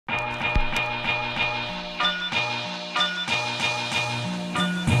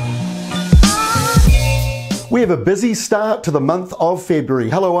We have a busy start to the month of February.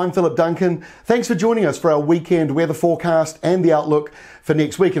 Hello, I'm Philip Duncan. Thanks for joining us for our weekend weather forecast and the outlook for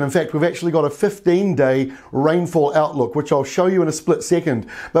next week. And in fact, we've actually got a 15-day rainfall outlook, which I'll show you in a split second.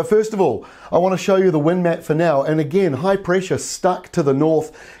 But first of all, I want to show you the wind map for now. And again, high pressure stuck to the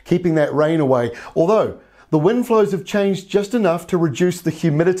north, keeping that rain away. Although the wind flows have changed just enough to reduce the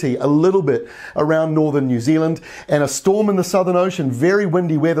humidity a little bit around northern New Zealand, and a storm in the Southern Ocean, very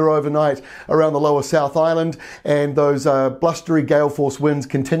windy weather overnight around the lower South Island, and those blustery gale force winds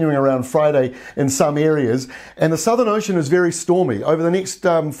continuing around Friday in some areas. And the Southern Ocean is very stormy. Over the next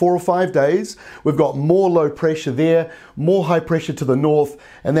 4 or 5 days, we've got more low pressure there, more high pressure to the north,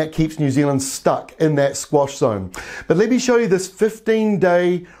 and that keeps New Zealand stuck in that squash zone. But let me show you this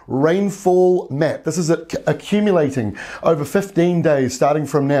 15-day rainfall map. This is accumulating over 15 days starting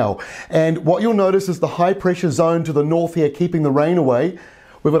from now. And what you'll notice is the high pressure zone to the north here keeping the rain away.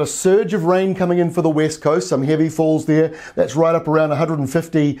 We've got a surge of rain coming in for the west coast, some heavy falls there. That's right up around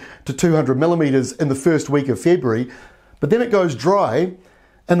 150 to 200 millimetres in the first week of February. But then it goes dry,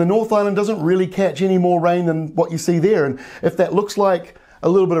 and the North Island doesn't really catch any more rain than what you see there. And if that looks like a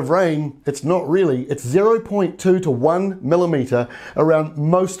little bit of rain, it's not really. It's 0.2 to 1 millimetre around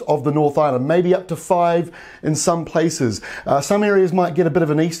most of the North Island, maybe up to 5 in some places. Some areas might get a bit of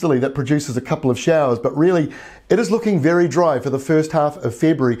an easterly that produces a couple of showers, but really it is looking very dry for the first half of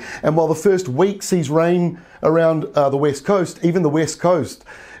February. And while the first week sees rain around the west coast, even the west coast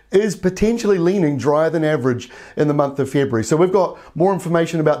is potentially leaning drier than average in the month of February. So we've got more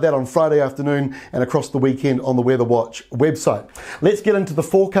information about that on Friday afternoon and across the weekend on the Weather Watch website. Let's get into the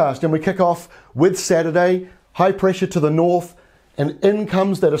forecast, and we kick off with Saturday, high pressure to the north, and in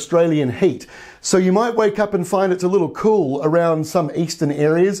comes that Australian heat. So you might wake up and find it's a little cool around some eastern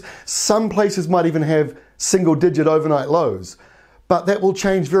areas. Some places might even have single-digit overnight lows. But that will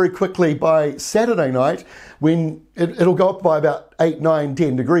change very quickly by Saturday night, when it'll go up by about 8, 9,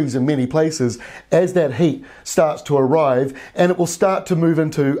 10 degrees in many places as that heat starts to arrive, and it will start to move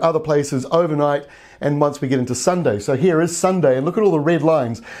into other places overnight and once we get into Sunday. So here is Sunday, and look at all the red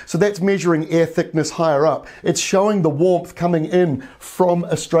lines. So that's measuring air thickness higher up. It's showing the warmth coming in from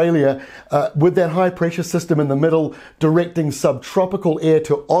Australia with that high pressure system in the middle, directing subtropical air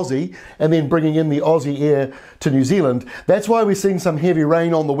to Aussie and then bringing in the Aussie air to New Zealand. That's why we're seeing some heavy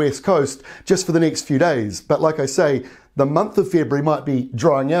rain on the west coast just for the next few days. But like I say, the month of February might be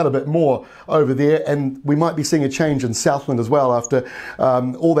drying out a bit more over there, and we might be seeing a change in Southland as well after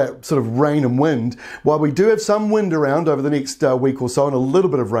all that sort of rain and wind. While we do have some wind around over the next week or so and a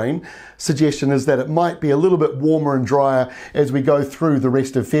little bit of rain, suggestion is that it might be a little bit warmer and drier as we go through the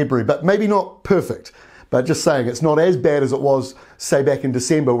rest of February, but maybe not perfect. But just saying, it's not as bad as it was, say, back in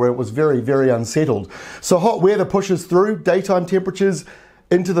December, where it was very, very unsettled. So hot weather pushes through, daytime temperatures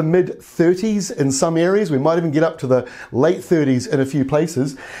into the mid-30s in some areas. We might even get up to the late 30s in a few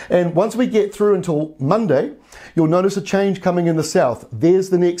places. And once we get through until Monday, you'll notice a change coming in the south. There's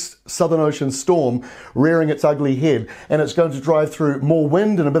the next Southern Ocean storm rearing its ugly head, and it's going to drive through more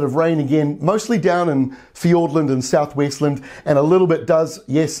wind and a bit of rain again, mostly down in Fiordland and Southwestland, and a little bit does,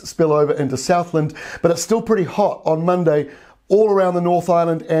 yes, spill over into Southland, but it's still pretty hot on Monday all around the North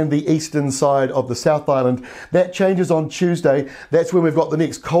Island and the eastern side of the South Island. That changes on Tuesday. That's when we've got the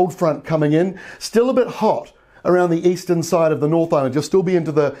next cold front coming in. Still a bit hot around the eastern side of the North Island. You'll still be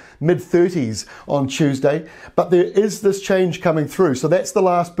into the mid-30s on Tuesday, but there is this change coming through. So that's the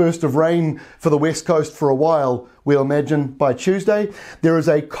last burst of rain for the west coast for a while, we'll imagine. By Tuesday, there is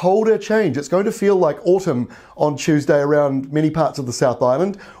a colder change. It's going to feel like autumn on Tuesday around many parts of the South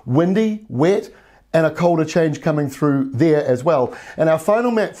Island. Windy, wet, and a colder change coming through there as well. And our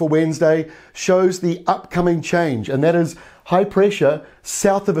final map for Wednesday shows the upcoming change, and that is high pressure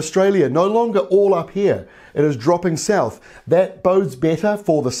south of Australia, no longer all up here. It is dropping south. That bodes better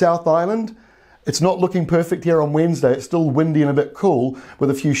for the South Island. It's not looking perfect here on Wednesday. It's still windy and a bit cool with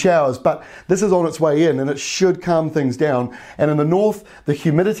a few showers, but this is on its way in, and it should calm things down. And in the north, the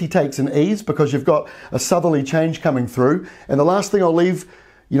humidity takes an ease because you've got a southerly change coming through. And the last thing I'll leave,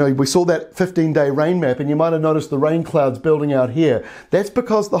 you know, we saw that 15-day rain map, and you might have noticed the rain clouds building out here. That's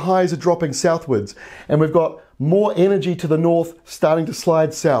because the highs are dropping southwards, and we've got more energy to the north starting to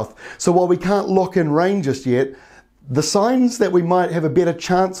slide south. So while we can't lock in rain just yet, the signs that we might have a better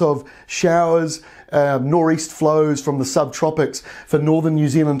chance of showers, nor'east flows from the subtropics for northern New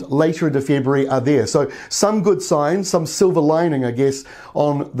Zealand later into February are there. So some good signs, some silver lining, I guess,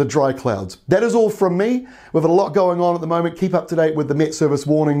 on the dry clouds. That is all from me. We've got a lot going on at the moment. Keep up to date with the Met Service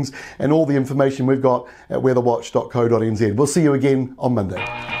warnings and all the information we've got at weatherwatch.co.nz. We'll see you again on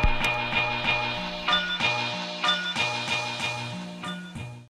Monday.